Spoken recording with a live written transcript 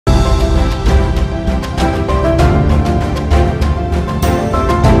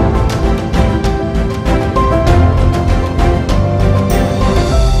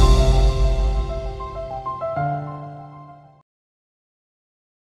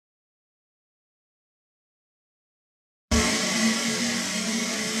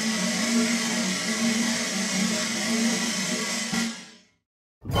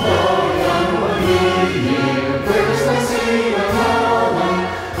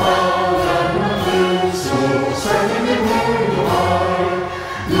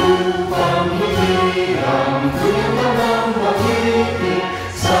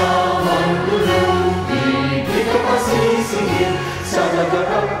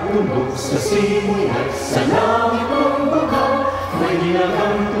bundok sa simoy at sa langit ng baka, may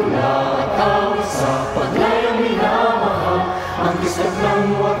dinagang tula at awit sa paglayang minamahal. Ang kisap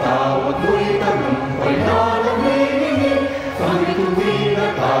ng watawat mo'y tagumpay na namimigil, pangituwin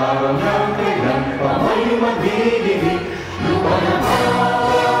at araw ng kailan pa may magdidilig. Lupa na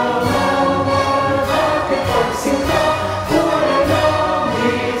bawat aking pagsinta, wala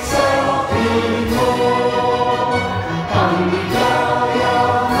langit sa piling mo. Ang ligaya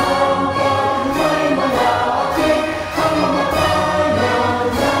ng pag may malapit, ang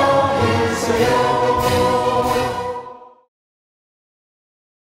mamatayan dahil sa'yo.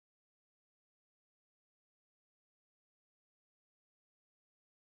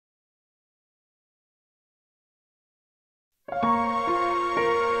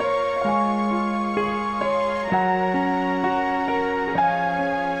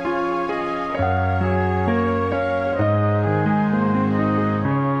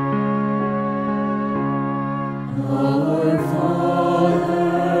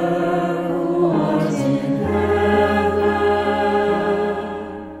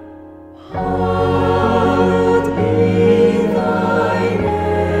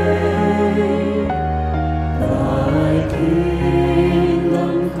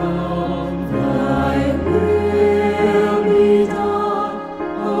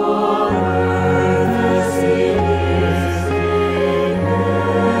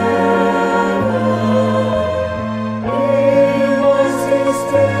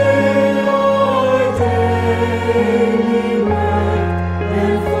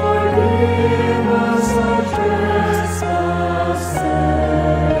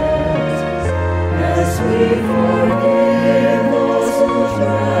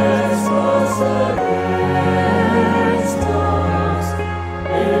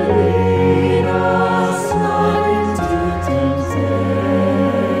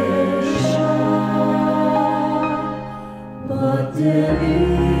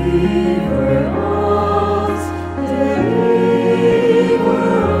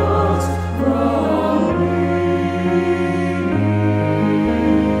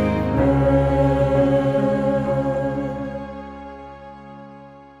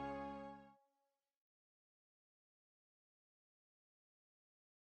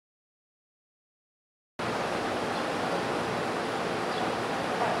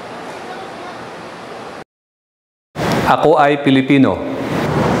 Ako ay Filipino.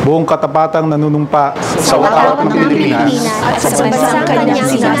 Buong katapatang nanunumpa sa watawat ng Pilipinas at sa bansang kanyang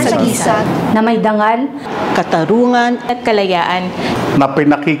sinasagisag na may dangal, katarungan at kalayaan na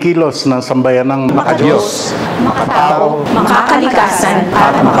pinakikilos ng sambayanang makadiyos, makatao, makakalikasan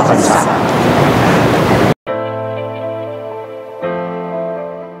at makabansa.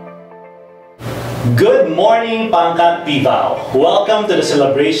 Good morning, Pangkat PVAO. Welcome to the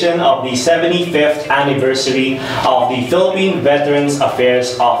celebration of the 75th anniversary of the Philippine Veterans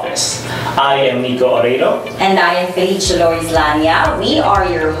Affairs Office. I am Nico Oreiro. And I am Felicia Lanya. We are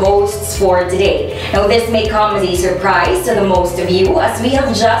your hosts for today. Now, this may come as a surprise to the most of you as we have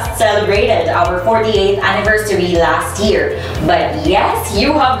just celebrated our 48th anniversary last year. But yes,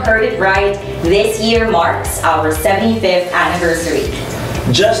 you have heard it right. This year marks our 75th anniversary.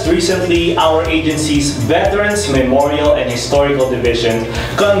 Just recently, our agency's Veterans Memorial and Historical Division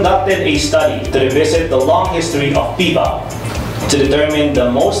conducted a study to revisit the long history of PVAO to determine the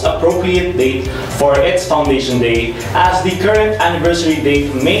most appropriate date for its foundation day, as the current anniversary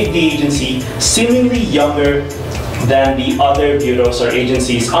date made the agency seemingly younger than the other bureaus or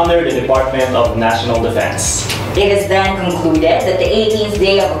agencies under the Department of National Defense. It is then concluded that the 18th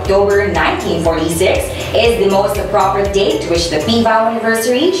day of October 1946 is the most appropriate date to which the PVAO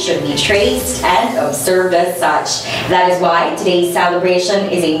anniversary should be traced and observed as such. That is why today's celebration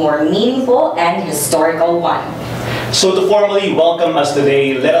is a more meaningful and historical one. So to formally welcome us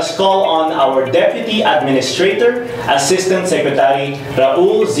today, let us call on our Deputy Administrator, Assistant Secretary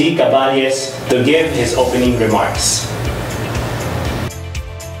Raul Z. Caballes to give his opening remarks.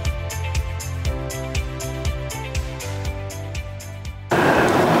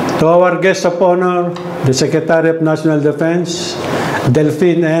 To our guests of honor, the Secretary of National Defense,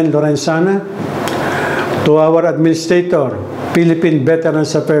 Delphine N. Lorenzana, to our Administrator, Philippine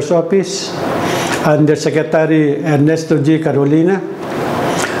Veterans Affairs Office, Undersecretary Ernesto G. Carolina,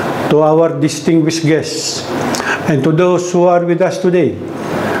 to our distinguished guests, and to those who are with us today,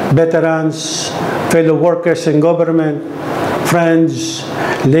 veterans, fellow workers in government, friends,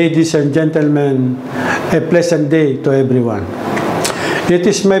 ladies and gentlemen, a pleasant day to everyone. It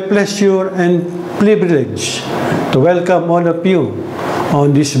is my pleasure and privilege to welcome all of you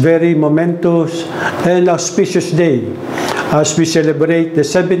on this very momentous and auspicious day as we celebrate the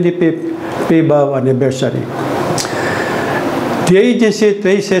 75th PVAO anniversary. The agency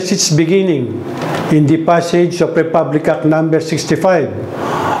traces its beginning in the passage of Republic Act No.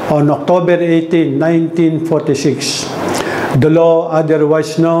 65 on October 18, 1946, the law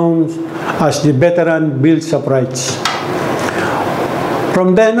otherwise known as the Veteran Bills of Rights.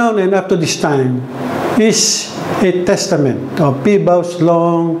 From then on and up to this time is a testament of PVAO's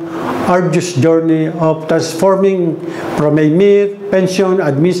long, arduous journey of transforming from a mere pension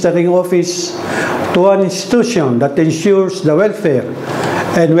administering office to an institution that ensures the welfare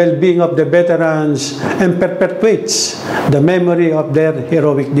and well-being of the veterans and perpetuates the memory of their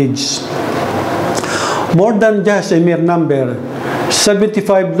heroic deeds. More than just a mere number,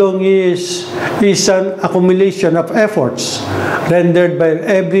 75 long years is an accumulation of efforts rendered by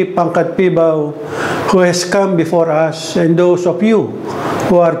every pangkat PVAO who has come before us and those of you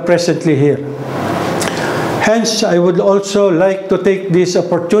who are presently here. Hence, I would also like to take this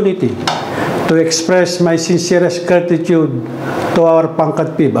opportunity to express my sincerest gratitude to our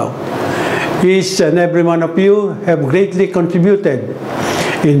pangkat PVAO. Each and every one of you have greatly contributed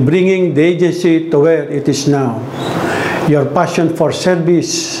in bringing the agency to where it is now. Your passion for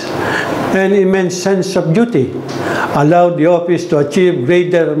service and immense sense of duty allowed the office to achieve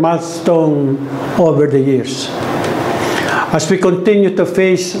greater milestones over the years. As we continue to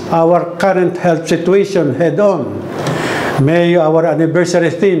face our current health situation head-on, may our anniversary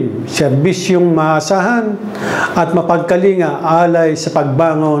theme, Serbisyong Maaasahan at Mapagkalinga, Alay sa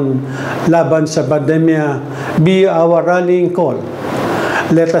Pagbangon Laban sa Pandemya, be our rallying call.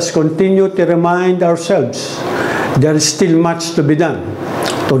 Let us continue to remind ourselves there is still much to be done.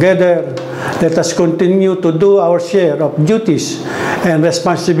 Together, let us continue to do our share of duties and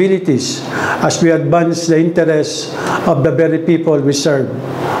responsibilities as we advance the interests of the very people we serve,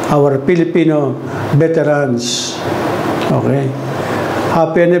 our Filipino veterans. Okay.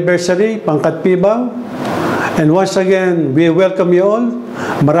 Happy anniversary, Pangkat PVAO. And once again, we welcome you all.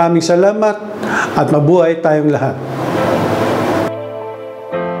 Maraming salamat at mabuhay tayong lahat.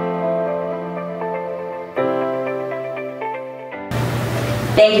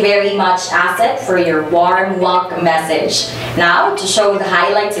 Thank you very much, Asset, for your warm welcome message. Now, to show the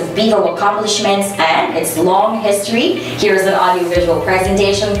highlights of PVAO accomplishments and its long history, here's an audiovisual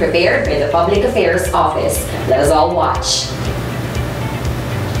presentation prepared by the Public Affairs Office. Let us all watch.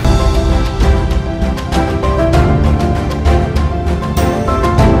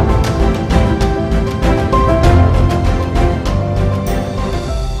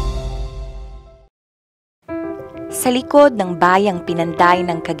 Sa likod ng bayang pinanday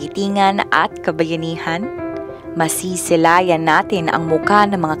ng kagitingan at kabayanihan, masisilayan natin ang muka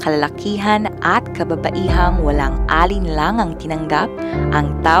ng mga kalalakihan at kababaihang walang alinlangang tinanggap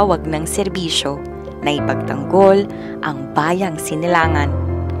ang tawag ng serbisyo na ipagtanggol ang bayang sinilangan.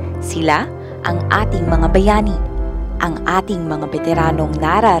 Sila ang ating mga bayani, ang ating mga veteranong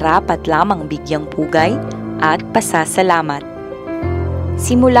nararapat lamang bigyang pugay at pasasalamat.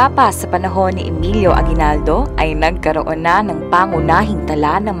 Simula pa sa panahon ni Emilio Aguinaldo ay nagkaroon na ng pangunahing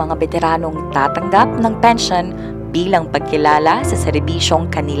tala ng mga veteranong tatanggap ng pensyon bilang pagkilala sa serbisyong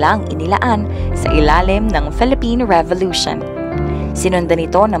kanilang inilaan sa ilalim ng Philippine Revolution. Sinundan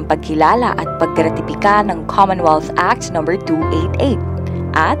ito ng pagkilala at pagratipika ng Commonwealth Act No. 288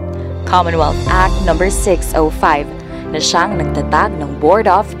 at Commonwealth Act No. 605 na siyang nagtatag ng Board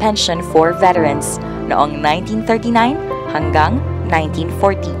of Pension for Veterans noong 1939 hanggang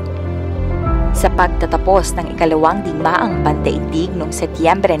 1940. Sa pagtatapos ng ikalawang digmaang pandaigdig noong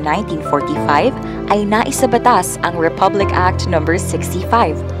Setyembre 1945 ay naisabatas ang Republic Act No.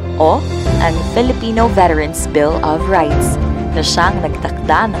 65 o ang Filipino Veterans Bill of Rights na siyang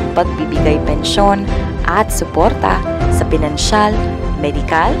nagtakda ng pagbibigay pensyon at suporta sa pinansyal,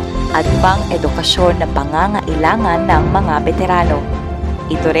 medikal at pang-edukasyon na pangangailangan ng mga veterano.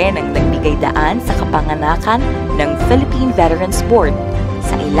 Ito rin ang nagbigay daan sa kapanganakan ng Philippine Veterans Board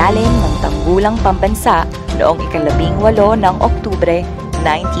sa ilalim ng tanggulang pambansa noong ika-18 ng Oktubre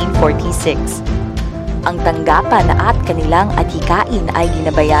 1946. Ang tanggapan at kanilang adhikain ay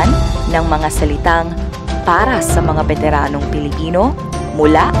ginabayan ng mga salitang para sa mga veteranong Pilipino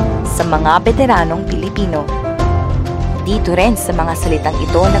mula sa mga veteranong Pilipino. Dito rin sa mga salitang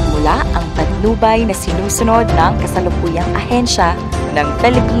ito nagmula ang patnubay na sinusunod ng kasalukuyang ahensya ng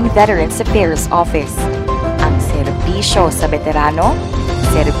Philippine Veterans Affairs Office. Ang serbisyo sa veterano,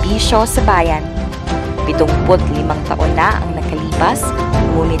 serbisyo sa bayan. 75 taon na ang nakalipas,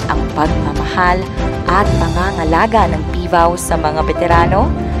 ngunit ang pagmamahal at pangangalaga ng PVAO sa mga veterano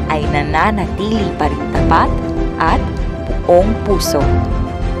ay nananatili pa rin tapat at buong puso.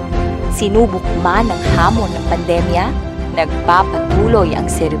 Sinubok man ang hamon ng pandemya, nagpapatuloy ang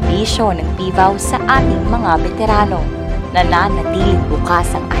serbisyo ng PVAO sa ating mga veterano. Nananatiling bukas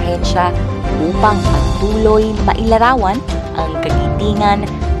ang ahensya upang patuloy na mailarawan ang kagitingan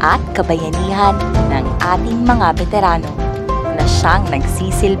at kabayanihan ng ating mga veterano na siyang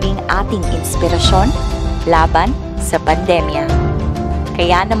nagsisilbing ating inspirasyon laban sa pandemya.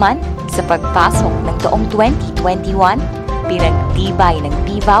 Kaya naman, sa pagpasok ng taong 2021, pinagtibay ng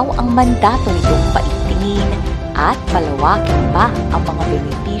PVAO ang mandato nitong paigtingin at palawakin pa ang mga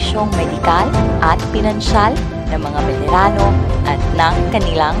benepisyong medikal at pinansyal ng mga veterano at ng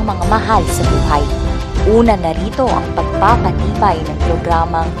kanilang mga mahal sa buhay. Una na rito ang pagpapatibay ng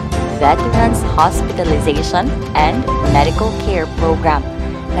programang Veterans Hospitalization and Medical Care Program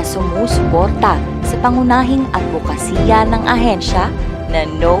na sumusuporta sa pangunahing advokasya ng ahensya na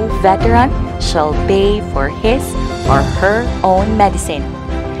no veteran shall pay for his or her own medicine.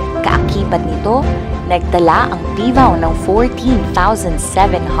 Kaakibat nito, nagtala ang PVAO ng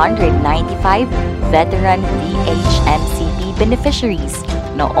 14,795 veteran VHMCP beneficiaries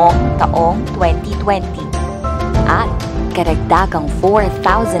noong taong 2020 at karagdagang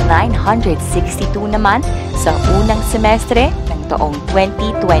 4,962 naman sa unang semestre ng taong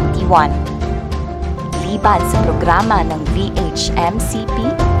 2021. Liban sa programa ng VHMCP,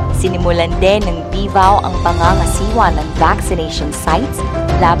 sinimulan din ng PVAO ang pangangasiwa ng vaccination sites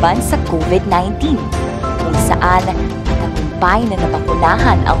laban sa COVID-19, kung saan tagumpay na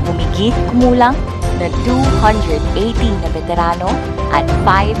nabakunahan ang humigit kumulang na 280 na veterano at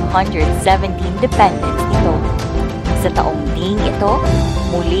 517 dependents nito. Sa taong ding ito,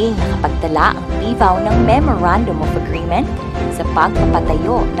 muling nakapagtala ang PVAO ng Memorandum of Agreement sa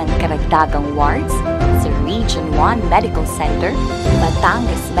pagpapatayo ng karagdagang wards sa Region 1 Medical Center,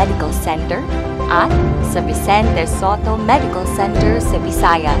 Batangas Medical Center, at sa Vicente Soto Medical Center sa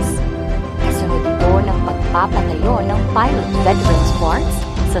Visayas. Kasunod ito ng pagpapatayo ng pilot veterans wards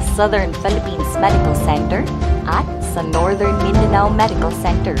sa Southern Philippines Medical Center at sa Northern Mindanao Medical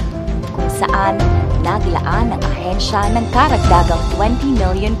Center, kung saan naglaan ng ahensya ng karagdagang 20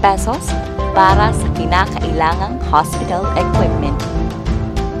 million pesos para sa kinakailangang hospital equipment.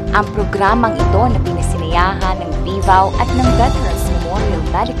 Ang programang ito na pinasinayahan ng PVAO at ng Veterans Memorial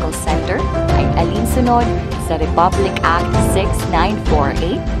Medical Center ay alinsunod sa Republic Act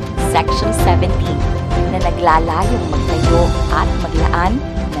 6948, Section 17, na naglalayong magtayo at maglaan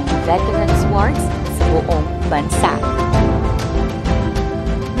ng veterans wards sa buong bansa.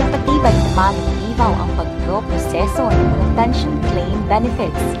 Napatibay naman ng PVAO ang pagproproseso ng mga pension claim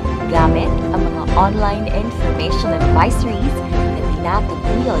benefits gamit ang mga online information advisories na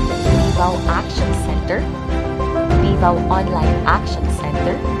tinataguyod ng PVAO Action Center, PVAO Online Action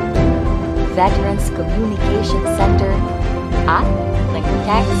Center, Veterans Communication Center, at ng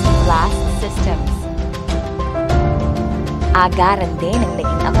Text Blast Systems. Agaran din ang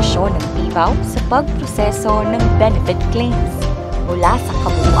naging aksyon ng PVAO sa pagproseso ng benefit claims. Mula sa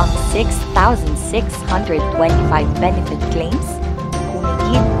kabuuang 6,625 benefit claims,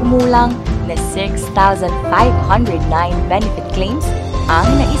 humigit kumulang na 6,509 benefit claims ang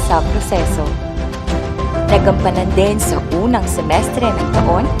naisa proseso. Nagampanan din sa unang semestre ng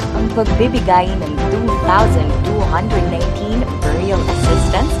taon ang pagbibigay ng 2,219 burial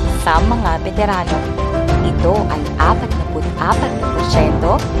assistance sa mga veterano. Ito ay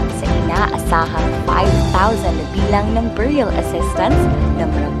 44% sa inaasahang 5,000 na bilang ng burial assistance na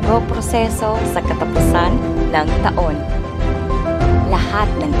maproproseso sa katapusan ng taon. Lahat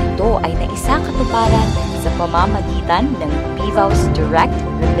ng ito ay naisakatuparan sa pamamagitan ng PVAO's Direct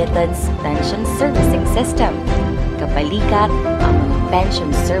Remittance Pension Servicing System, kabalikat ang mga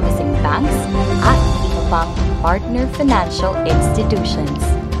pension servicing banks at iba pang partner financial institutions.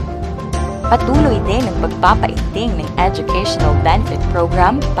 Patuloy din ang pagpapaigting ng Educational Benefit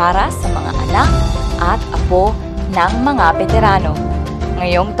Program para sa mga anak at apo ng mga veterano.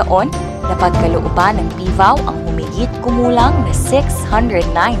 Ngayong taon, napagkalooban ng PVAO ang humigit kumulang na 609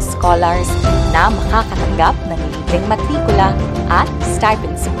 scholars na makakatanggap ng libreng matrikula at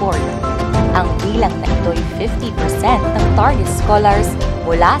stipend support. Ang bilang na ito'y 50% ng target scholars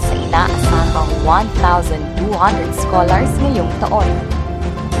mula sa inaasahang 1,200 scholars ngayong taon.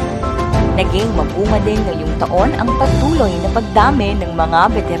 Naging mabunga din ngayong taon ang patuloy na pagdami ng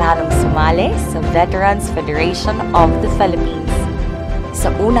mga veteranong sumali sa Veterans Federation of the Philippines. Sa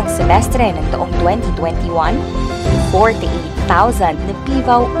unang semestre ng taong 2021, 48,000 na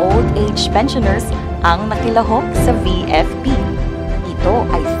PVAO Old Age Pensioners ang nakilahok sa VFP. Ito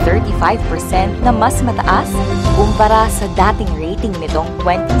ay 35% na mas mataas kumpara sa dating rating nitong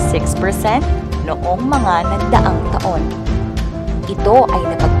 26% noong mga nagdaang taon. Ito ay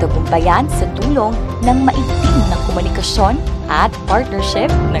napagtagumpayan sa tulong ng maigting na komunikasyon at partnership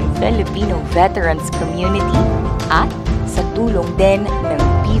ng Filipino Veterans Community at sa tulong din ng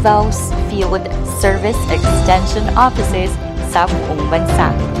PVAO's Field Service Extension Offices sa buong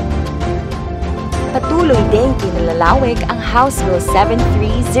bansa. Patuloy din pinalalawig ang House Bill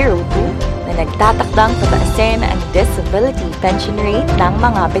 7302 na nagtatakdang pataasin ang disability pension rate ng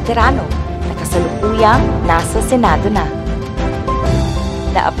mga veterano na kasalukuyang nasa Senado na.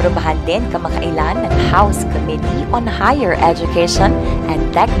 Naaprubahan din kamakailan ng House Committee on Higher Education and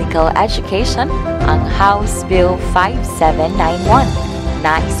Technical Education ang House Bill 5791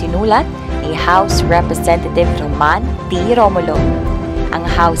 na isinulat ni House Representative Roman T. Romulo. Ang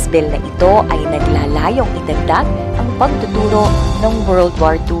House Bill na ito ay naglalayong idagdag ang pagtuturo ng World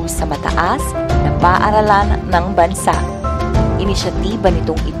War II sa mataas na paaralan ng bansa. Inisyatiba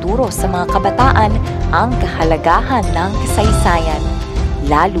nitong ituro sa mga kabataan ang kahalagahan ng kasaysayan,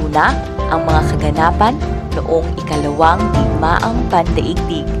 lalo na ang mga kaganapan noong ikalawang digmaang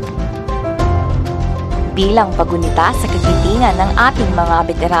pandaigdig. Bilang pagunita sa kagitingan ng ating mga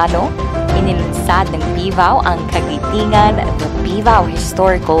veterano, inilunsad ng PVAO ang kagitingan The PVAO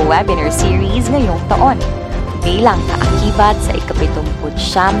Historical Webinar Series ngayong taon bilang kaakibat sa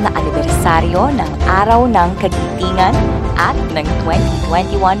ika-79 na anibersaryo ng Araw ng Kagitingan at ng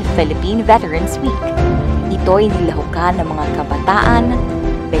 2021 Philippine Veterans Week. Ito'y nilahukan ng mga kabataan,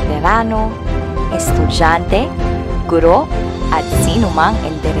 veterano, estudyante, guro, at sinumang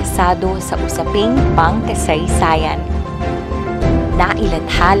interesado sa usaping pangkasaysayan.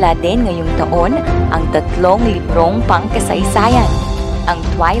 Nailathala din ngayong taon ang 3 librong pangkasaysayan, ang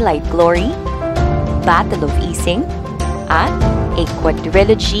Twilight Glory, Battle of Ising, at a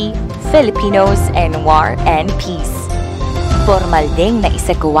quadrilogy, Filipinos in War and Peace. Formal ding na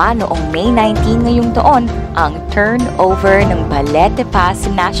isagawa noong May 19 ngayong taon ang turnover ng Ballet de Paz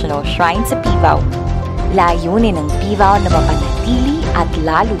National Shrine sa PVAO. Layunin ng PVAO na mapanatili at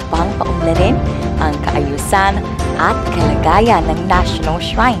lalo pang paunlarin ang kaayusan at kalagayan ng National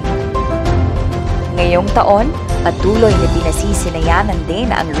Shrine. Ngayong taon, patuloy na pinasisinayanan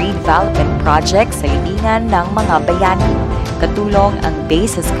din ang redevelopment project sa libingan ng mga bayani, katulong ang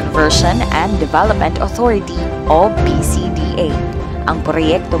Bases Conversion and Development Authority o BCDA. Ang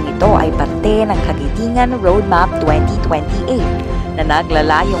proyektong ito ay parte ng Kagitingan Roadmap 2028 na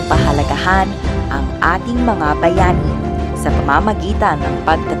naglalayong pahalagahan ang ating mga bayani sa pamamagitan ng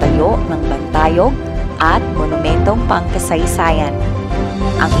pagtatayo ng bantayog at monumentong pangkasaysayan.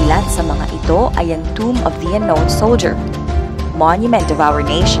 Ang ilan sa mga ito ay ang Tomb of the Unknown Soldier, Monument of Our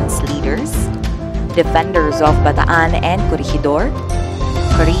Nation's Leaders, Defenders of Bataan and Corregidor,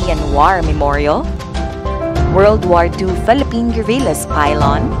 Korean War Memorial, World War II Philippine Guerrillas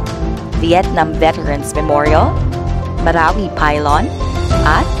Pylon, Vietnam Veterans Memorial, Marawi Pylon,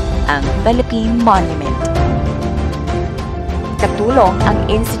 at ang Philippine Monument. Katulong ang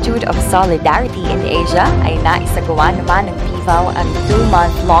Institute of Solidarity in Asia ay naisagawa naman ng PVAO ang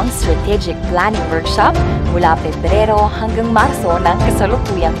 2-month-long strategic planning workshop mula Pebrero hanggang Marso ng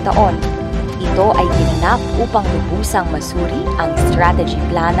kasalukuyang taon. Ito ay ginanap upang lubusang masuri ang strategy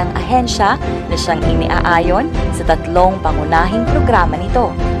plan ng ahensya na siyang iniaayon sa 3 pangunahing programa nito: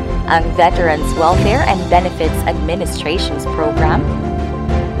 ang Veterans Welfare and Benefits Administration's Program,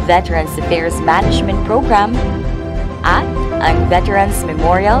 Veterans Affairs Management Program, at ang Veterans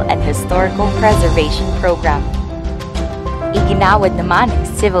Memorial and Historical Preservation Program. Iginawad naman ng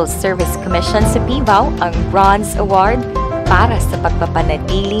Civil Service Commission sa PVAO ang Bronze Award para sa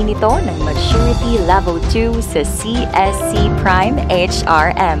pagpapanatili nito ng Maturity Level 2 sa CSC Prime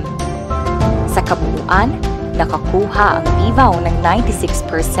HRM. Sa kabuuan, nakakuha ang PVAO ng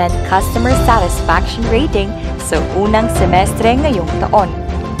 96% customer satisfaction rating sa unang semestre ngayong taon,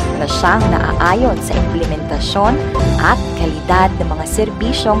 na siyang naaayon sa implementasyon at kalidad ng mga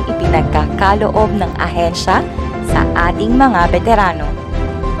serbisyong ipinagkakaloob ng ahensya sa ating mga veterano.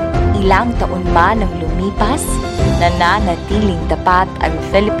 Ilang taon man ang lumipas, nananatiling tapat ang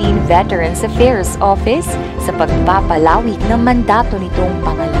Philippine Veterans Affairs Office sa pagpapalawig ng mandato nitong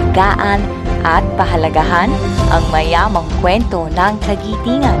pangalagaan at pahalagahan ang mayamang kwento ng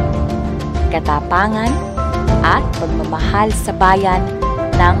kagitingan, katapangan, at pagmamahal sa bayan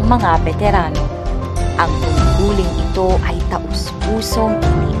ng mga veterano. Ang tungkuling ito ay taus-pusong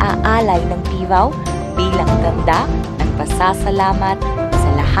iniaalay ng PVAO bilang tanda ng pasasalamat sa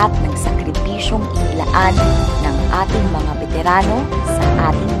lahat ng sakripisyong inilaan ng ating mga veterano sa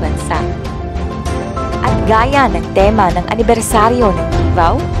ating bansa. At gaya ng tema ng anibersaryo ng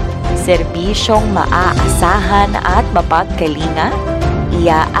PVAO, Serbisyong Maaasahan at Mapagkalinga,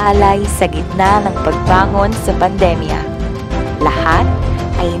 iaalay sa gitna ng pagbangon sa pandemya. lahat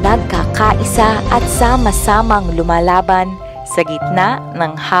ay nagkakaisa at sama-samang lumalaban sa gitna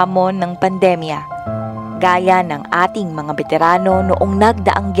ng hamon ng pandemya. Gaya ng ating mga veterano noong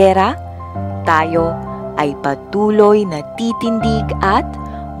nagdaang gera, tayo ay patuloy na titindig at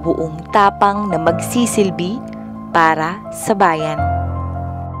buong tapang na magsisilbi para sa bayan.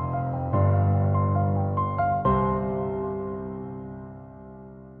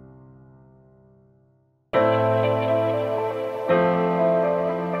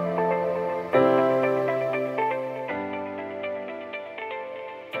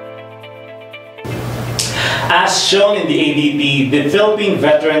 As shown in the AVP, the Philippine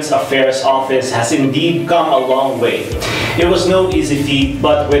Veterans Affairs Office has indeed come a long way. It was no easy feat,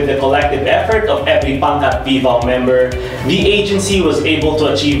 but with the collective effort of every Pangkat PVAO member, the agency was able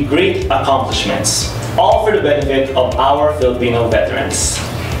to achieve great accomplishments, all for the benefit of our Filipino veterans.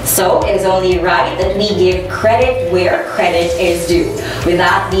 So, it is only right that we give credit where credit is due. With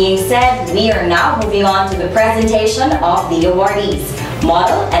that being said, we are now moving on to the presentation of the awardees,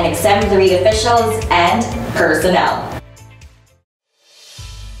 model and exemplary officials, and personnel.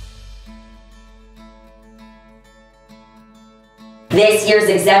 This year's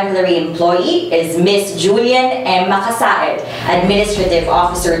exemplary employee is Ms. Julian M. Maaasahan, Administrative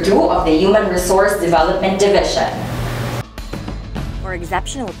Officer 2 of the Human Resource Development Division. For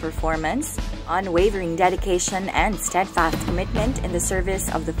exceptional performance, unwavering dedication, and steadfast commitment in the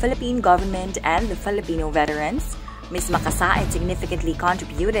service of the Philippine government and the Filipino veterans, Ms. Maaasahan significantly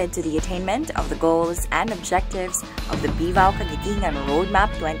contributed to the attainment of the goals and objectives of the PVAO Kagitingan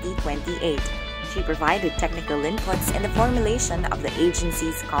Roadmap 2028. She provided technical inputs in the formulation of the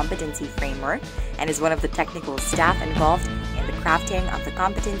agency's competency framework and is one of the technical staff involved in the crafting of the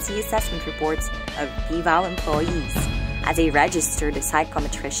competency assessment reports of PVAO employees. As a registered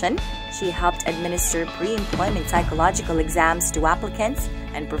psychometrician, she helped administer pre-employment psychological exams to applicants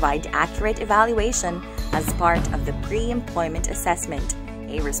and provide accurate evaluation as part of the pre-employment assessment,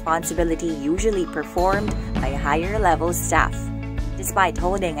 a responsibility usually performed by higher-level staff. Despite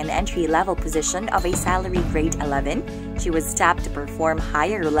holding an entry-level position of a salary grade 11, she was tapped to perform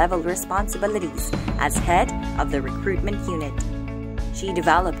higher-level responsibilities as head of the recruitment unit. She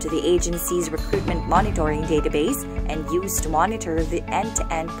developed the agency's recruitment monitoring database and used to monitor the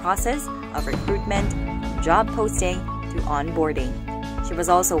end-to-end process of recruitment, job posting to onboarding. She was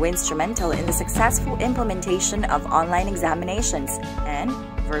also instrumental in the successful implementation of online examinations and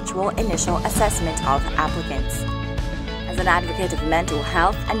virtual initial assessment of applicants. As an advocate of mental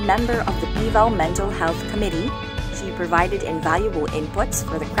health and member of the PVAO Mental Health Committee, she provided invaluable inputs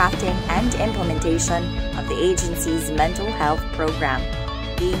for the crafting and implementation of the agency's mental health program.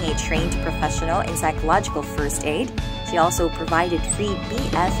 Being a trained professional in psychological first aid, she also provided free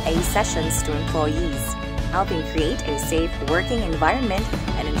BFA sessions to employees, helping create a safe working environment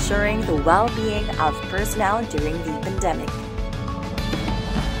and ensuring the well-being of personnel during the pandemic.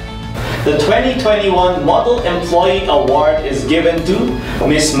 The 2021 Model Employee Award is given to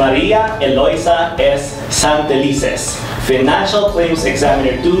Ms. Maria Eloisa S. Santelices, Financial Claims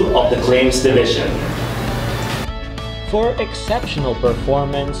Examiner 2 of the Claims Division. For exceptional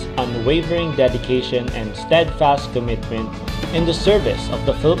performance, unwavering dedication, and steadfast commitment in the service of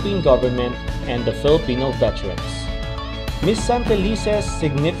the Philippine government and the Filipino veterans. Ms. Santelices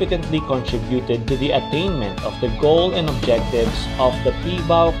significantly contributed to the attainment of the goal and objectives of the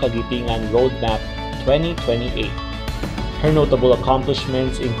PVAO Kagitingan Roadmap 2028. Her notable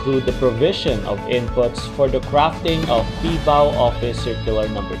accomplishments include the provision of inputs for the crafting of PVAO Office Circular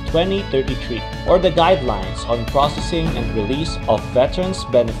No. 2033, or the guidelines on processing and release of veterans'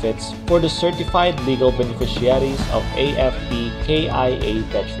 benefits for the certified legal beneficiaries of AFP-KIA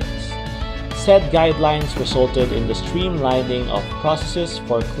veterans. Said guidelines resulted in the streamlining of processes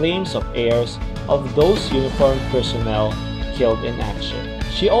for claims of heirs of those uniformed personnel killed in action.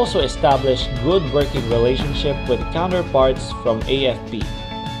 She also established good working relationship with counterparts from AFP,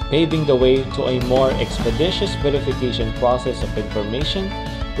 paving the way to a more expeditious verification process of information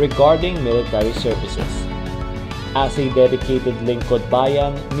regarding military services. As a dedicated lingkod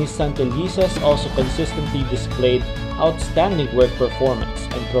bayan, Ms. Santelices also consistently displayed outstanding work performance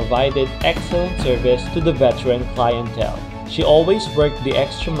and provided excellent service to the veteran clientele. She always worked the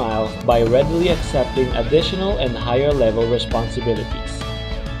extra mile by readily accepting additional and higher level responsibilities.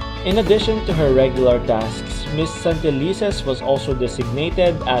 In addition to her regular tasks, Ms. Santelices was also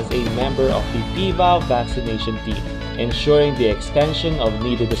designated as a member of the PVAO vaccination team, ensuring the extension of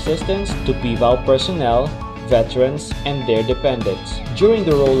needed assistance to PVAO personnel, veterans, and their dependents during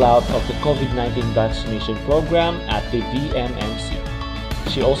the rollout of the COVID-19 vaccination program at the VMMC.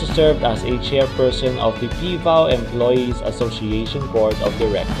 She also served as a chairperson of the PVAO Employees Association Board of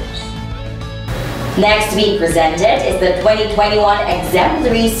Directors. Next week presented is the 2021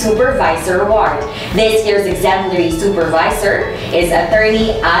 Exemplary Supervisor Award. This year's Exemplary Supervisor is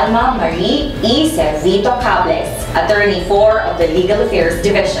Attorney Alma Marie E. Servito Cables, Attorney 4 of the Legal Affairs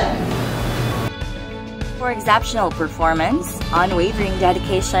Division. For exceptional performance, unwavering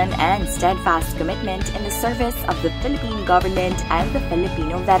dedication, and steadfast commitment in the service of the Philippine government and the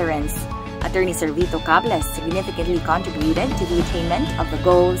Filipino veterans, Attorney Servito Cables significantly contributed to the attainment of the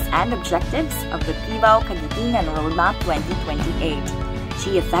goals and objectives of the PVAO Kagitingan Roadmap 2028.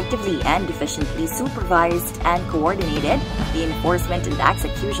 She effectively and efficiently supervised and coordinated the enforcement and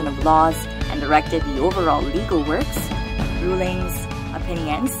execution of laws and directed the overall legal works, rulings,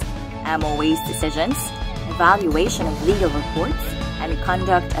 opinions, MOA's decisions, evaluation of legal reports, and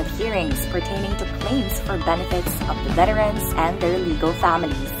conduct of hearings pertaining to claims for benefits of the veterans and their legal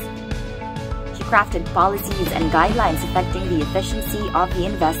families. She crafted policies and guidelines affecting the efficiency of the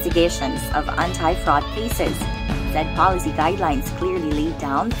investigations of anti-fraud cases. Said policy guidelines clearly laid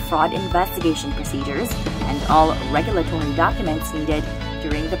down the fraud investigation procedures and all regulatory documents needed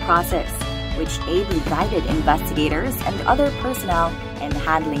during the process, which ably guided investigators and other personnel in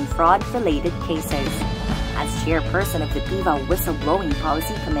handling fraud-related cases. As chairperson of the PVAO Whistleblowing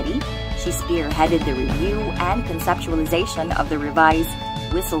Policy Committee, she spearheaded the review and conceptualization of the revised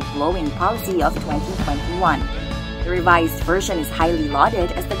Whistleblowing Policy of 2021. The revised version is highly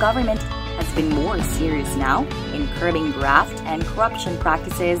lauded as the government has been more serious now in curbing graft and corruption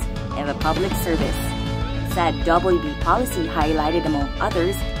practices in the public service. Said WB policy highlighted, among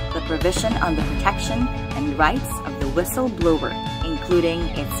others, the provision on the protection and rights of the whistleblower, including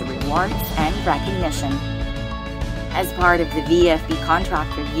its rewards and recognition. As part of the VFP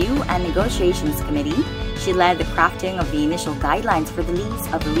Contract Review and Negotiations Committee, she led the crafting of the initial guidelines for the lease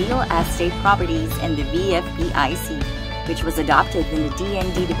of real estate properties in the VFP-IC, which was adopted in the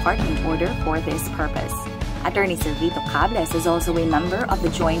DND Department Order for this purpose. Attorney Servito Cables is also a member of the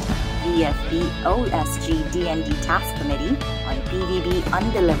joint VFP-OSG-DND Task Committee on PVB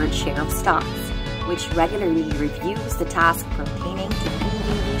Undelivered Share of Stocks, which regularly reviews the task pertaining to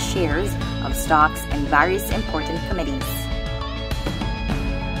PVB shares of stocks in various important committees.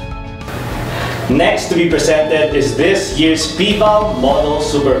 Next to be presented is this year's PVAO Model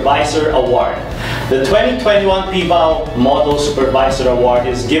Supervisor Award. The 2021 PVAO Model Supervisor Award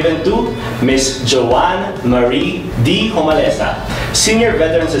is given to Ms. Joanne Marie D. Humalesa, Senior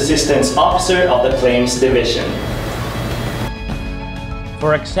Veterans Assistance Officer of the Claims Division.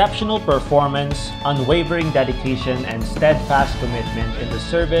 For exceptional performance, unwavering dedication, and steadfast commitment in the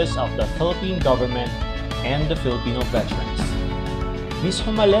service of the Philippine government and the Filipino veterans. Ms.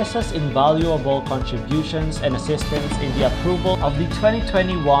 Humalesa's invaluable contributions and assistance in the approval of the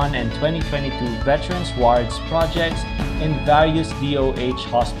 2021 and 2022 Veterans Wards projects in various DOH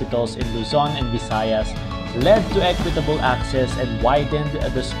hospitals in Luzon and Visayas led to equitable access and widened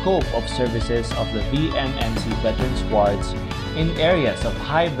the scope of services of the VMNC Veterans Wards in areas of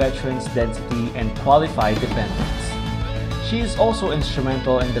high veterans density and qualified dependents. She is also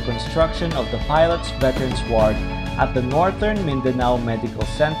instrumental in the construction of the Pilots Veterans Ward at the Northern Mindanao Medical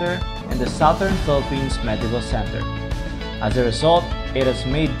Center and the Southern Philippines Medical Center. As a result, it has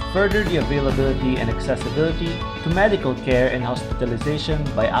made further the availability and accessibility to medical care and hospitalization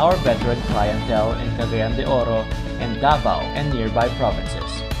by our veteran clientele in Cagayan de Oro and Davao and nearby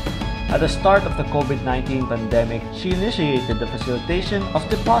provinces. At the start of the COVID-19 pandemic, she initiated the facilitation of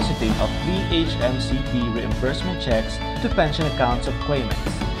depositing of VHMCP reimbursement checks to pension accounts of claimants.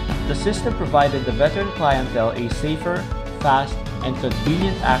 The system provided the veteran clientele a safer, fast, and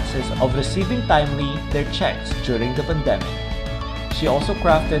convenient access of receiving timely their checks during the pandemic. She also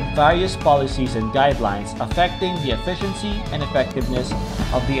crafted various policies and guidelines affecting the efficiency and effectiveness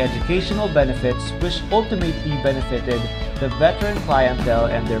of the educational benefits, which ultimately benefited the veteran clientele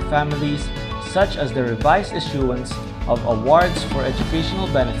and their families, such as the revised issuance of awards for educational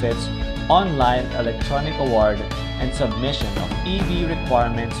benefits, online electronic award, and submission of EV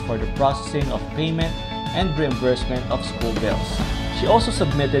requirements for the processing of payment and reimbursement of school bills. She also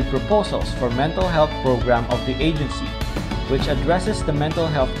submitted proposals for mental health program of the agency, which addresses the mental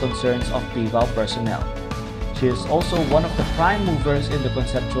health concerns of PVAO personnel. She is also one of the prime movers in the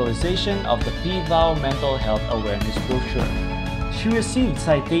conceptualization of the PVAO Mental Health Awareness Brochure. She received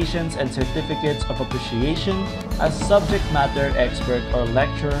citations and certificates of appreciation as subject matter expert or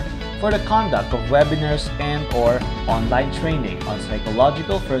lecturer for the conduct of webinars and/or online training on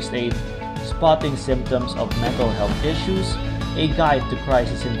psychological first aid, spotting symptoms of mental health issues, a guide to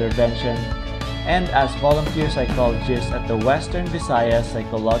crisis intervention, and as volunteer psychologist at the Western Visayas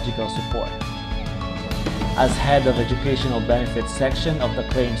Psychological Support. As head of Educational Benefits section of the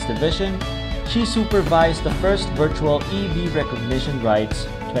Claims Division, she supervised the first virtual EB Recognition Rights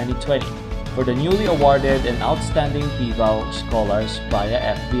 2020 for the newly awarded and outstanding PVAO scholars via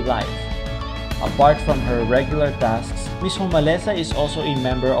FB Live. Apart from her regular tasks, Ms. Humalesa is also a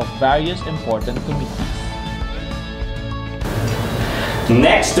member of various important committees.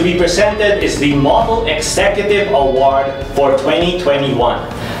 Next to be presented is the Model Executive Award for 2021.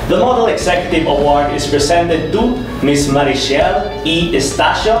 The Model Executive Award is presented to Ms. Marichelle E.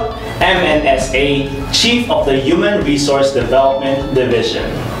 Estacio, MNSA, Chief of the Human Resource Development Division.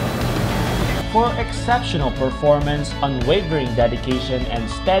 For exceptional performance, unwavering dedication, and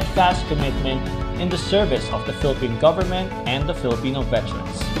steadfast commitment in the service of the Philippine government and the Filipino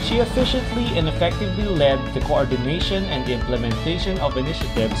veterans. She efficiently and effectively led the coordination and the implementation of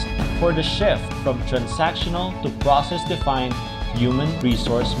initiatives for the shift from transactional to process-defined human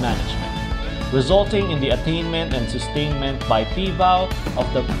resource management, resulting in the attainment and sustainment by PVAO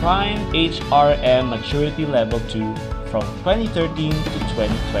of the Prime HRM Maturity Level 2 from 2013 to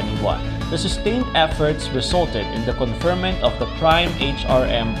 2021. The sustained efforts resulted in the conferment of the Prime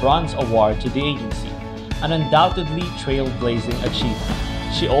HRM Bronze Award to the agency, an undoubtedly trailblazing achievement.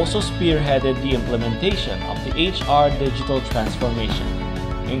 She also spearheaded the implementation of the HR digital transformation,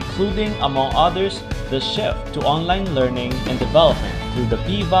 including, among others, the shift to online learning and development through the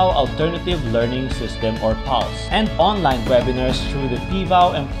PVAO Alternative Learning System or PALS, and online webinars through the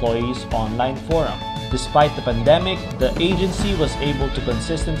PVAO Employees Online Forum. Despite the pandemic, the agency was able to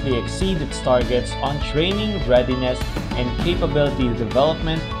consistently exceed its targets on training, readiness, and capability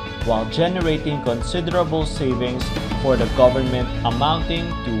development while generating considerable savings for the government amounting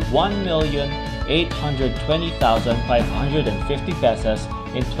to 1,820,550 pesos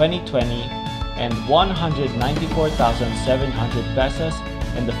in 2020 and 194,700 pesos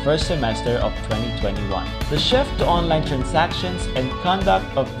in the first semester of 2021. The shift to online transactions and conduct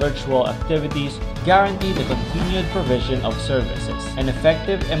of virtual activities guarantee the continued provision of services and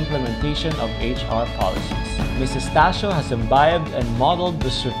effective implementation of HR policies. Ms. Estacio has imbibed and modeled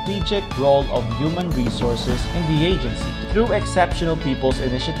the strategic role of human resources in the agency through exceptional people's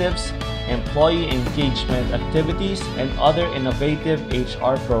initiatives, employee engagement activities, and other innovative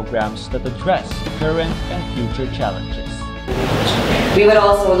HR programs that address current and future challenges. We would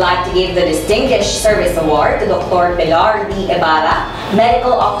also like to give the Distinguished Service Award to Dr. Pilar D. Ibarra,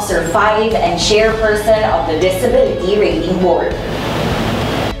 Medical Officer 5 and Chairperson of the Disability Rating Board.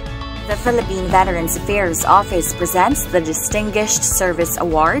 The Philippine Veterans Affairs Office presents the Distinguished Service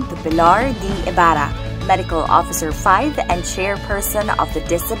Award to Pilar D. Ibarra, Medical Officer 5 and Chairperson of the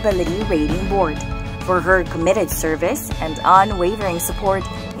Disability Rating Board, for her committed service and unwavering support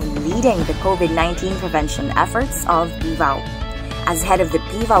in leading the COVID-19 prevention efforts of PVAO. As head of the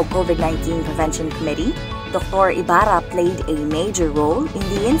PVAO COVID-19 Prevention Committee, Dr. Ibarra played a major role in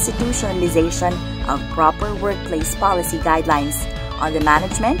the institutionalization of proper workplace policy guidelines on the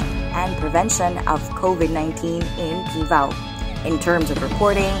management and prevention of COVID-19 in PVAO, in terms of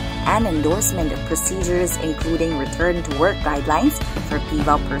reporting and endorsement of procedures including return-to-work guidelines for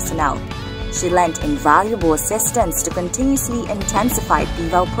PVAO personnel. She lent invaluable assistance to continuously intensify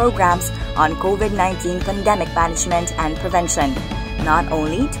PVAO programs on COVID-19 pandemic management and prevention, not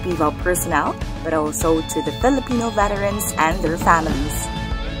only to PVAO personnel, but also to the Filipino veterans and their families.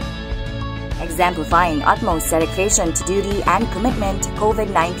 Exemplifying utmost dedication to duty and commitment to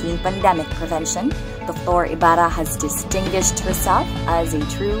COVID-19 pandemic prevention, Dr. Ibarra has distinguished herself as a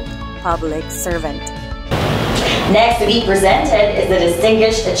true public servant. Next to be presented is the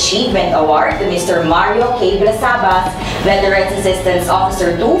Distinguished Achievement Award to Mr. Mario K. Blasabas, Veterans Assistance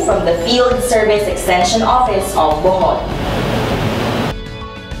Officer 2 from the Field Service Extension Office of Bohol.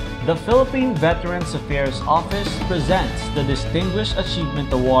 The Philippine Veterans Affairs Office presents the Distinguished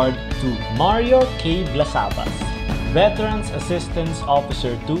Achievement Award to Mario K. Blasabas, Veterans Assistance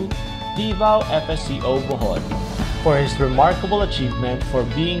Officer 2, PVAO FSCO Bohol, for his remarkable achievement for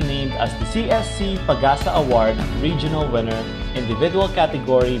being named as the CSC Pagasa Award Regional Winner Individual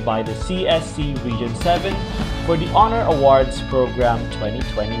category by the CSC Region 7 for the Honor Awards Program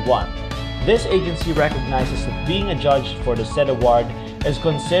 2021. This agency recognizes that being a judge for the said award is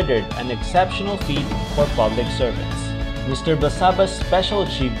considered an exceptional feat for public servants. Mr. Blasabas' special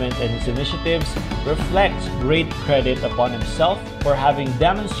achievement and his initiatives reflect great credit upon himself for having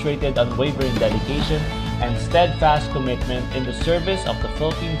demonstrated unwavering dedication and steadfast commitment in the service of the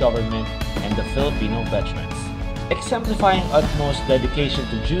Philippine government and the Filipino veterans, exemplifying utmost dedication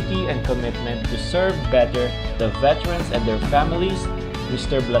to duty and commitment to serve better the veterans and their families.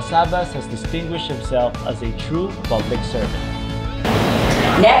 Mr. Blasabas has distinguished himself as a true public servant.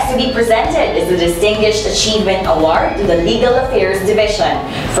 Next to be presented is the Distinguished Achievement Award to the Legal Affairs Division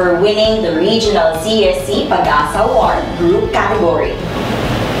for winning the Regional CSC Pag-asa Award Group category.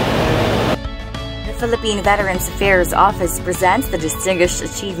 The Philippine Veterans Affairs Office presents the Distinguished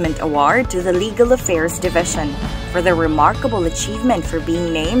Achievement Award to the Legal Affairs Division for their remarkable achievement for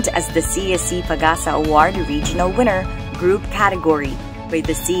being named as the CSC Pag-asa Award Regional Winner Group category by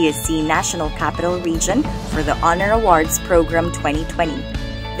the CSC National Capital Region for the Honor Awards Program 2020.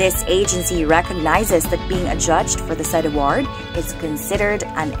 This agency recognizes that being adjudged for the said award is considered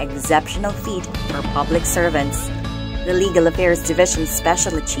an exceptional feat for public servants. The Legal Affairs Division's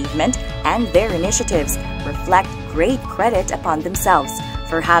special achievement and their initiatives reflect great credit upon themselves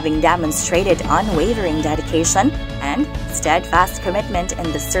for having demonstrated unwavering dedication and steadfast commitment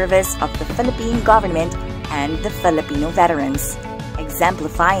in the service of the Philippine government and the Filipino veterans,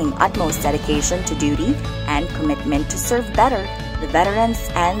 exemplifying utmost dedication to duty and commitment to serve better the veterans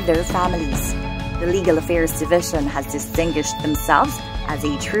and their families. The Legal Affairs Division has distinguished themselves as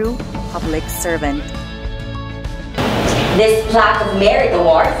a true public servant. This Plaque of Merit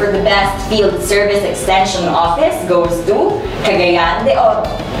Award for the Best Field Service Extension Office goes to Cagayan de Oro.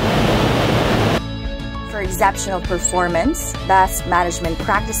 For exceptional performance, best management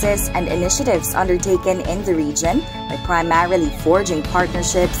practices and initiatives undertaken in the region by primarily forging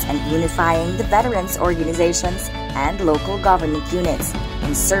partnerships and unifying the veterans organizations and local government units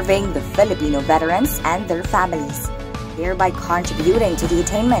in serving the Filipino veterans and their families, thereby contributing to the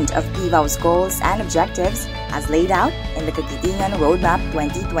attainment of PVAO's goals and objectives as laid out in the Kagitingan Roadmap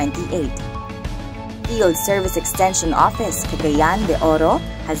 2028. Field Service Extension Office Cagayan de Oro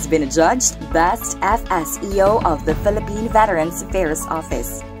has been adjudged Best FSEO of the Philippine Veterans Affairs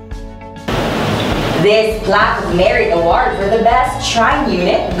Office. This Plaque of Merit Award for the Best Shrine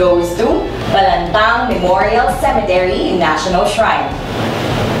Unit goes to Balantang Memorial Cemetery National Shrine.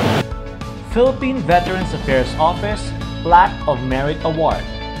 Philippine Veterans Affairs Office Plaque of Merit Award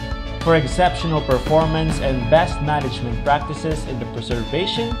for exceptional performance and best management practices in the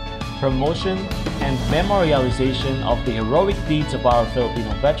preservation, promotion, and memorialization of the heroic deeds of our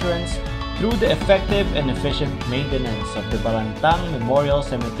Filipino veterans through the effective and efficient maintenance of the Balantang Memorial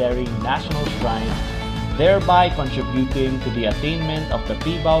Cemetery National Shrine, thereby contributing to the attainment of the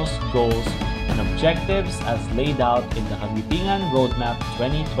PVAO's goals and objectives as laid out in the Kagitingan Roadmap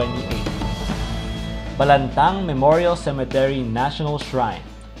 2028. Balantang Memorial Cemetery National Shrine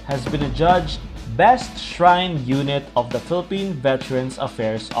has been adjudged Best Shrine Unit of the Philippine Veterans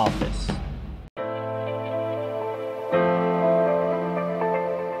Affairs Office.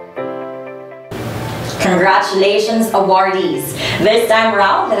 Congratulations, awardees! This time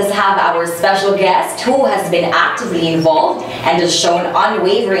around, let us have our special guest who has been actively involved and has shown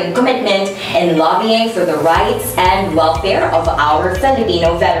unwavering commitment in lobbying for the rights and welfare of our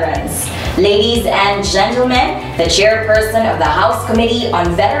Filipino veterans. Ladies and gentlemen, the chairperson of the House Committee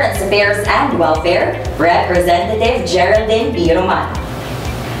on Veterans Affairs and Welfare, Representative Geraldine B. Roman.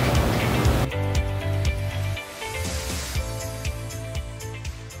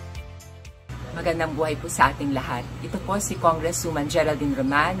 Magandang buhay po sa ating lahat. Ito po si Congresswoman Geraldine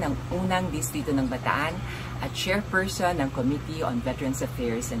Roman ng unang distrito ng Bataan at chairperson ng Committee on Veterans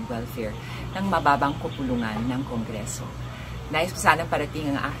Affairs and Welfare ng mababang kupulungan ng Kongreso. Nais ko sanang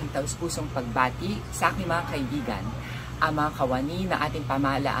parating ang aking taus-pusong pagbati sa aking mga kaibigan, ang mga kawani ng ating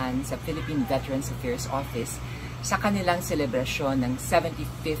pamahalaan sa Philippine Veterans Affairs Office sa kanilang selebrasyon ng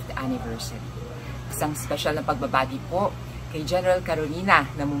 75th anniversary. Isang special na pagbabati po kay General Carolina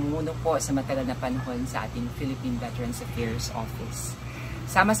na namumuno po sa matagal na panahon sa ating Philippine Veterans Affairs Office.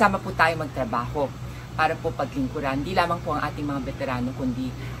 Sama-sama po tayo magtrabaho para po paglingkuran di lamang po ang ating mga veterano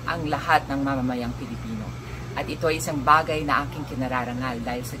kundi ang lahat ng mamamayang Pilipino. At ito ay isang bagay na aking kinararangal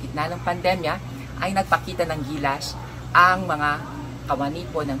dahil sa gitna ng pandemya ay nagpakita ng gilas ang mga kawani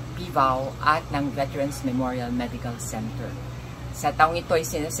po ng PVAO at ng Veterans Memorial Medical Center. Sa taong ito ay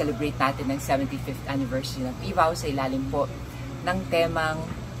sineselebrate natin ng 75th anniversary ng PVAO sa ilalim po ng temang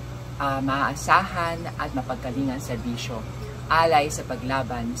Maaasahan at Mapagkalinga serbisyo, alay sa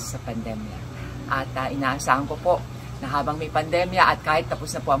paglaban sa pandemya. At inaasahan ko po na habang may pandemya at kahit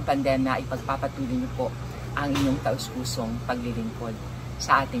tapos na po ang pandemya, ipagpapatuloy niyo po ang inyong taus-pusong paglilingkod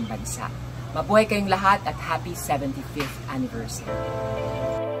sa ating bansa. Mabuhay kayong lahat at happy 75th anniversary!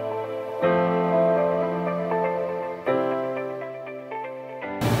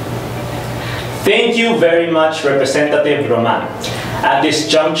 Thank you very much, Representative Roman. At this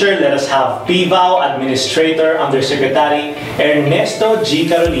juncture, let us have PVAO Administrator Undersecretary Ernesto G.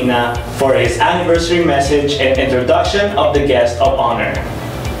 Carolina for his anniversary message and introduction of the guest of honor.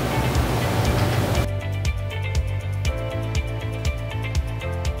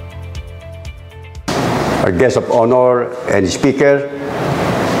 Our guest of honor and speaker,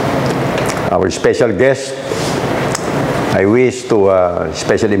 our special guest, I wish to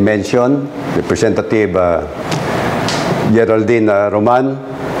especially mention Representative Geraldine Roman,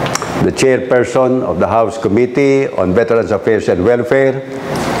 the chairperson of the House Committee on Veterans Affairs and Welfare.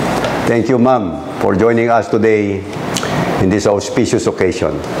 Thank you, ma'am, for joining us today in this auspicious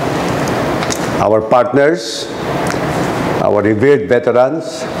occasion. Our partners, our revered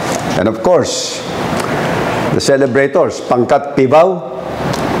veterans, and of course, the celebrators, Pangkat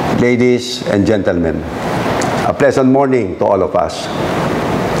PVAO, ladies and gentlemen, a pleasant morning to all of us.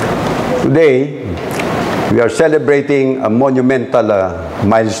 Today, we are celebrating a monumental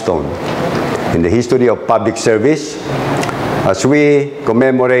milestone in the history of public service as we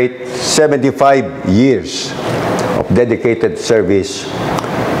commemorate 75 years of dedicated service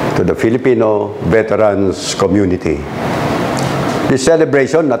to the Filipino veterans community. This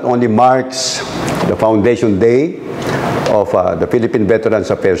celebration not only marks the foundation day of the Philippine Veterans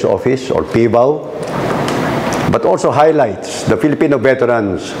Affairs Office, or PVAO, but also highlights the Filipino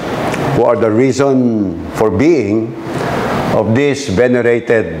veterans who are the reason for being of this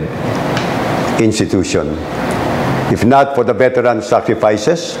venerated institution. If not for the veterans'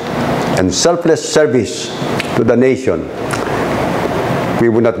 sacrifices and selfless service to the nation, we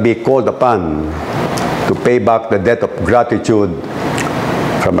would not be called upon to pay back the debt of gratitude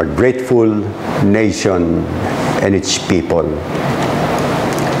from a grateful nation and its people.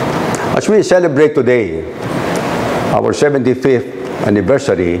 As we celebrate today our 75th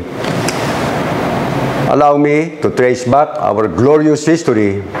anniversary, allow me to trace back our glorious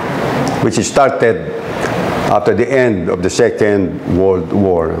history, which started after the end of the Second World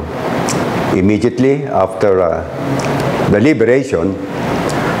War. Immediately after the liberation,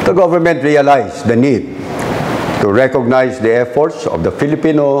 the government realized the need to recognize the efforts of the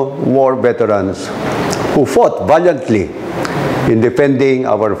Filipino war veterans who fought valiantly in defending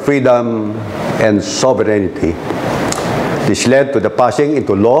our freedom and sovereignty. This led to the passing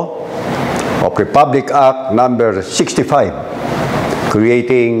into law of Republic Act number 65,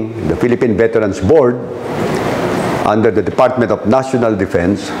 creating the Philippine Veterans Board under the Department of National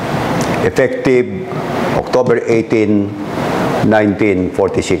Defense, effective October 18,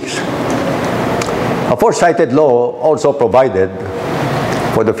 1946. A foresighted law also provided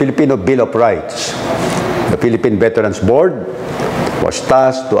for the Filipino Bill of Rights. The Philippine Veterans Board was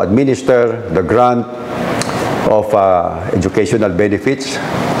tasked to administer the grant of educational benefits,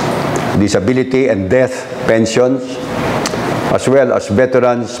 disability and death pensions, as well as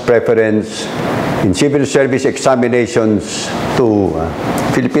veterans' preference in civil service examinations to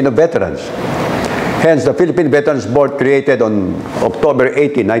Filipino veterans. Hence, the Philippine Veterans Board, created on October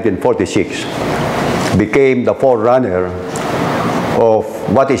 18, 1946, became the forerunner of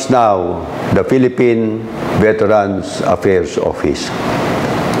what is now the Philippine Veterans Affairs Office.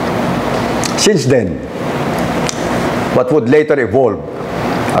 Since then, what would later evolve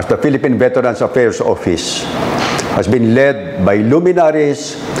as the Philippine Veterans Affairs Office has been led by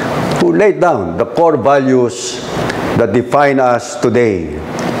luminaries who laid down the core values that define us today: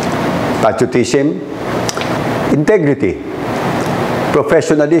 patriotism, integrity,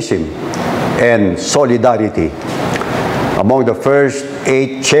 professionalism, and solidarity. Among the first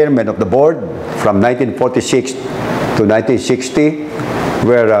 8 chairmen of the board from 1946 to 1960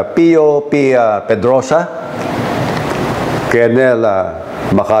 were Pio P. Pedrosa, Colonel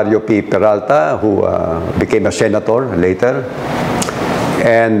Macario P. Peralta, who became a senator later,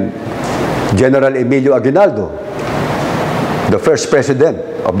 and General Emilio Aguinaldo, the first president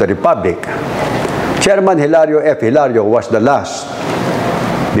of the Republic. Chairman Hilario F. Hilario was the last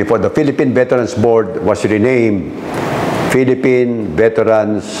before the Philippine Veterans Board was renamed Philippine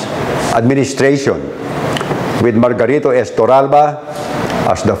Veterans Administration, with Margarito S. Torralba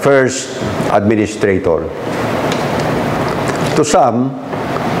as the first administrator. To some,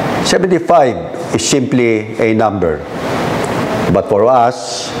 75 is simply a number. But for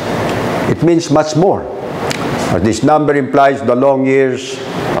us, it means much more, as this number implies the long years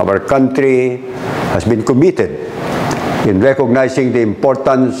our country has been committed in recognizing the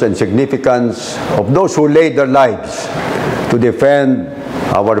importance and significance of those who laid their lives to defend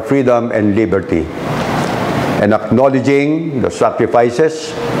our freedom and liberty, and acknowledging the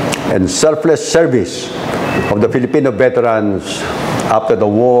sacrifices and selfless service of the Filipino veterans after the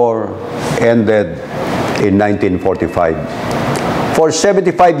war ended in 1945. For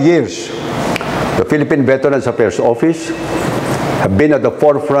 75 years, the Philippine Veterans Affairs Office have been at the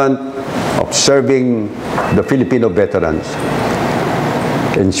forefront of serving the Filipino veterans,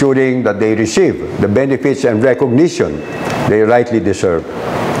 ensuring that they receive the benefits and recognition they rightly deserve.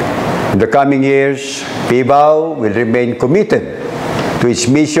 In the coming years, PVAO will remain committed to its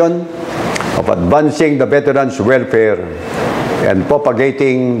mission of advancing the veterans' welfare and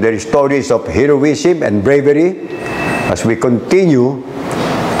propagating their stories of heroism and bravery as we continue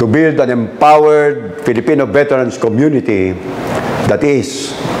to build an empowered Filipino veterans community that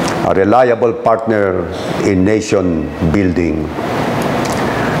is a reliable partner in nation building.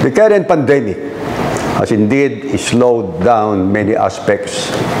 The current pandemic has indeed slowed down many aspects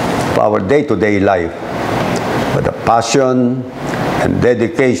of our day-to-day life, but the passion and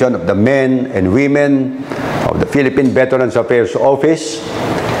dedication of the men and women of the Philippine Veterans Affairs Office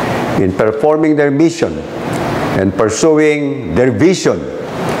in performing their mission and pursuing their vision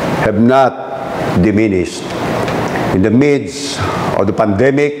have not diminished. In the midst of the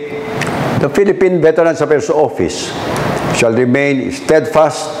pandemic, the Philippine Veterans Affairs Office shall remain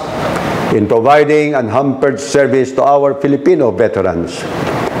steadfast in providing unhampered service to our Filipino veterans,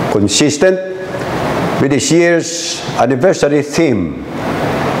 consistent with this year's anniversary theme,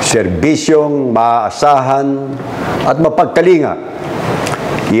 Serbisyong Maaasahan at Mapagkalinga,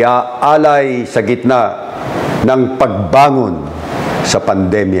 iaalay sa gitna ng pagbangon sa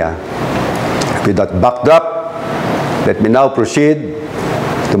pandemya. With that backdrop, let me now proceed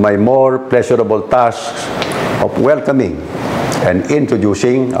to my more pleasurable tasks of welcoming and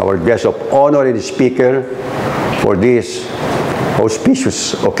introducing our guest of honor and speaker for this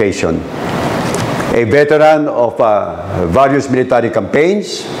auspicious occasion. A veteran of various military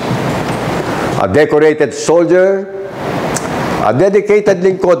campaigns, a decorated soldier, a dedicated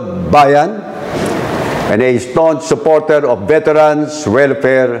lingkod bayan, and a staunch supporter of veterans'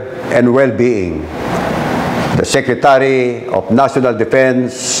 welfare and well-being, the Secretary of National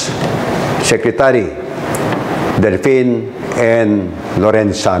Defense, Secretary Delphine and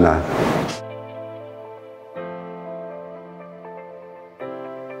Lorenzana.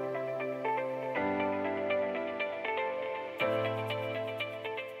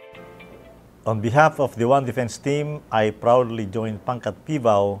 On behalf of the One Defense team, I proudly join Pangkat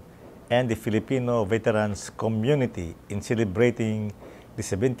PVAO and the Filipino veterans community in celebrating the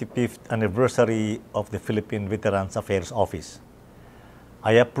 75th anniversary of the Philippine Veterans Affairs Office.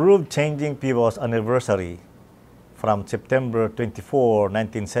 I approved changing PVAO's anniversary from September 24,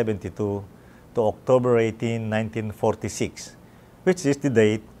 1972 to October 18, 1946, which is the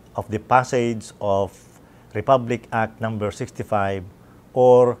date of the passage of Republic Act No. 65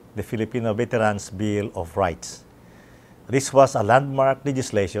 or the Filipino Veterans Bill of Rights. This was a landmark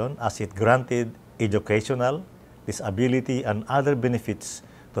legislation as it granted educational, disability, and other benefits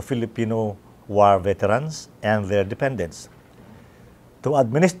to Filipino war veterans and their dependents. To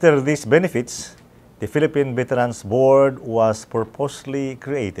administer these benefits, the Philippine Veterans Board was purposely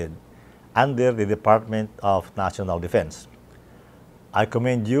created under the Department of National Defense. I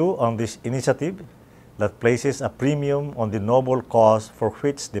commend you on this initiative that places a premium on the noble cause for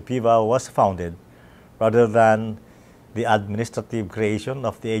which the PVAO was founded rather than the administrative creation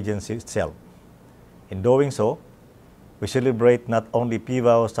of the agency itself. In doing so, we celebrate not only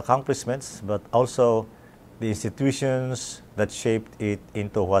PVAO's accomplishments but also the institutions that shaped it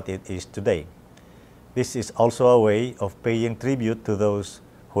into what it is today. This is also a way of paying tribute to those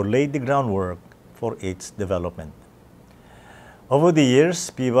who laid the groundwork for its development. Over the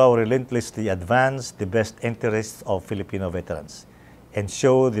years, PVAO relentlessly advanced the best interests of Filipino veterans and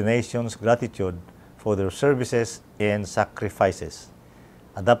showed the nation's gratitude for their services and sacrifices.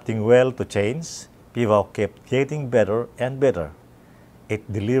 Adapting well to change, PVAO kept getting better and better. It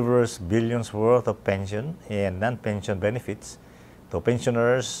delivers billions worth of pension and non-pension benefits to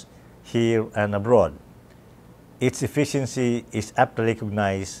pensioners here and abroad. Its efficiency is aptly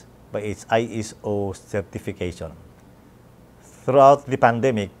recognized by its ISO certification. Throughout the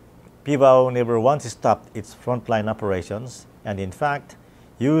pandemic, PVAO never once stopped its frontline operations and, in fact,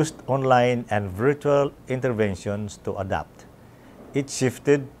 used online and virtual interventions to adapt. It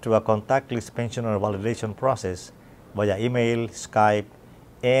shifted to a contactless pensioner validation process via email, Skype,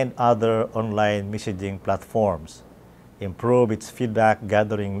 and other online messaging platforms, improve its feedback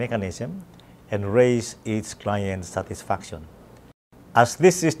gathering mechanism, and raise its client satisfaction. As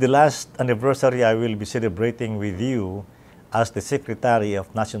this is the last anniversary I will be celebrating with you as the Secretary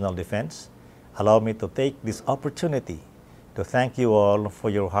of National Defense, allow me to take this opportunity to thank you all for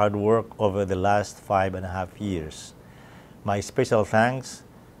your hard work over the last 5.5 years. My special thanks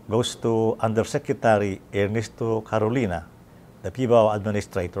goes to Undersecretary Ernesto Carolina, the PVAO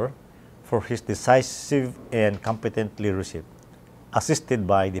Administrator, for his decisive and competent leadership, assisted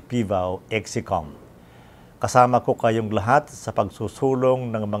by the PVAO EXICOM. Kasama ko kayong lahat sa pagsusulong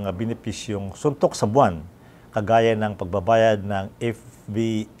ng mga benepisyong suntok sa buwan, kagaya ng pagbabayad ng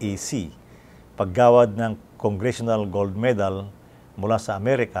FVAC, paggawad ng Congressional Gold Medal mula sa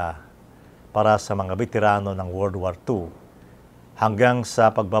Amerika para sa mga veterano ng World War II, hanggang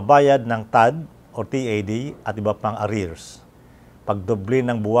sa pagbabayad ng TAD o TAD at iba pang arrears, pagdoble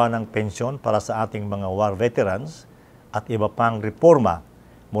ng buwanang pensyon para sa ating mga war veterans at iba pang reforma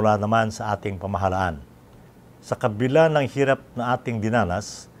mula naman sa ating pamahalaan. Sa kabila ng hirap na ating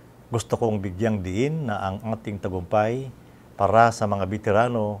dinanas, gusto kong bigyang diin na ang ating tagumpay para sa mga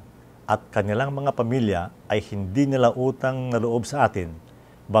veterano at kanilang mga pamilya ay hindi nila utang na loob sa atin,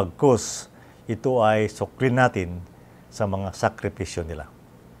 bagkus ito ay suklin natin sa mga sakripisyo nila.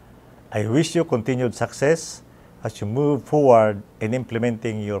 I wish you continued success as you move forward in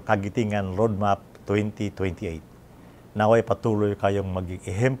implementing your Kagitingan Roadmap 2028. Naway patuloy kayong maging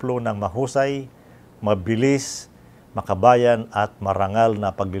ehemplo ng mahusay, mabilis, makabayan at marangal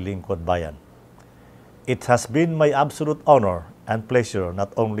na paglilingkod bayan. It has been my absolute honor and pleasure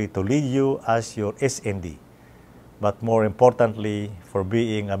not only to lead you as your SND, but more importantly, for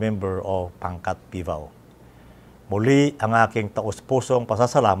being a member of Pangkat PVAO. Muli ang aking taus-pusong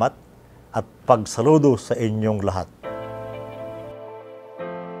pasasalamat at pagsaludo sa inyong lahat.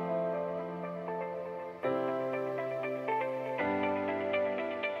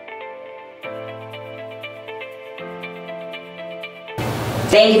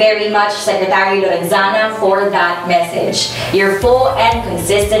 Thank you very much, Secretary Lorenzana, for that message. Your full and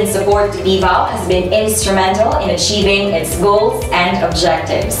consistent support to PVAO has been instrumental in achieving its goals and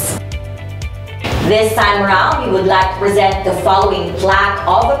objectives. This time around, we would like to present the following plaque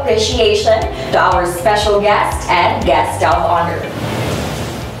of appreciation to our special guest and guest of honor.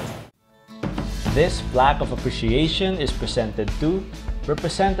 This plaque of appreciation is presented to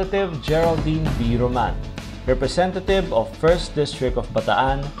Representative Geraldine B. Roman, Representative of 1st District of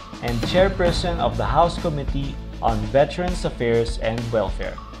Bataan and Chairperson of the House Committee on Veterans Affairs and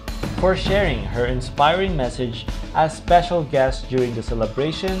Welfare, for sharing her inspiring message as special guest during the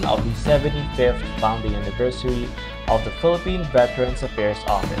celebration of the 75th founding anniversary of the Philippine Veterans Affairs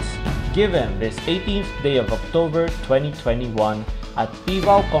Office, given this 18th day of October 2021 at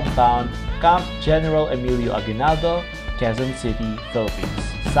PVAO Compound, Camp General Emilio Aguinaldo, Quezon City, Philippines.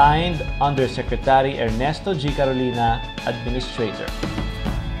 Signed, Undersecretary Ernesto G. Carolina, Administrator.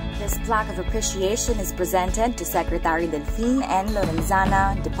 This plaque of appreciation is presented to Secretary Delphine N.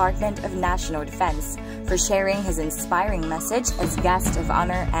 Lorenzana, Department of National Defense, for sharing his inspiring message as guest of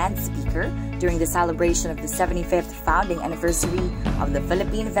honor and speaker during the celebration of the 75th founding anniversary of the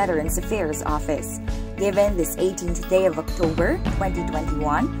Philippine Veterans Affairs Office, given this 18th day of October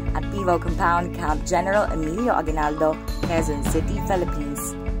 2021 at PVAO Compound, Camp General Emilio Aguinaldo, Quezon City,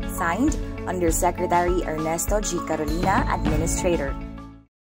 Philippines. Signed, Undersecretary Ernesto G. Carolina, Administrator.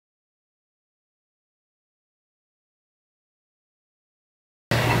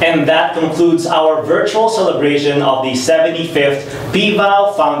 And that concludes our virtual celebration of the 75th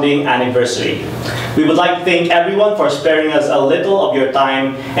PVAO founding anniversary. We would like to thank everyone for sparing us a little of your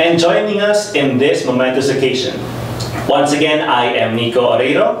time and joining us in this momentous occasion. Once again, I am Nico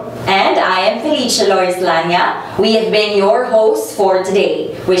Oreiro. And I am Felicia Lois Lanya. We have been your hosts for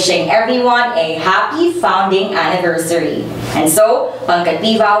today, wishing everyone a happy founding anniversary. And so, Pangkat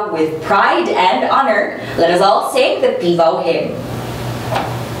PVAO with pride and honor, let us all sing the PVAO hymn.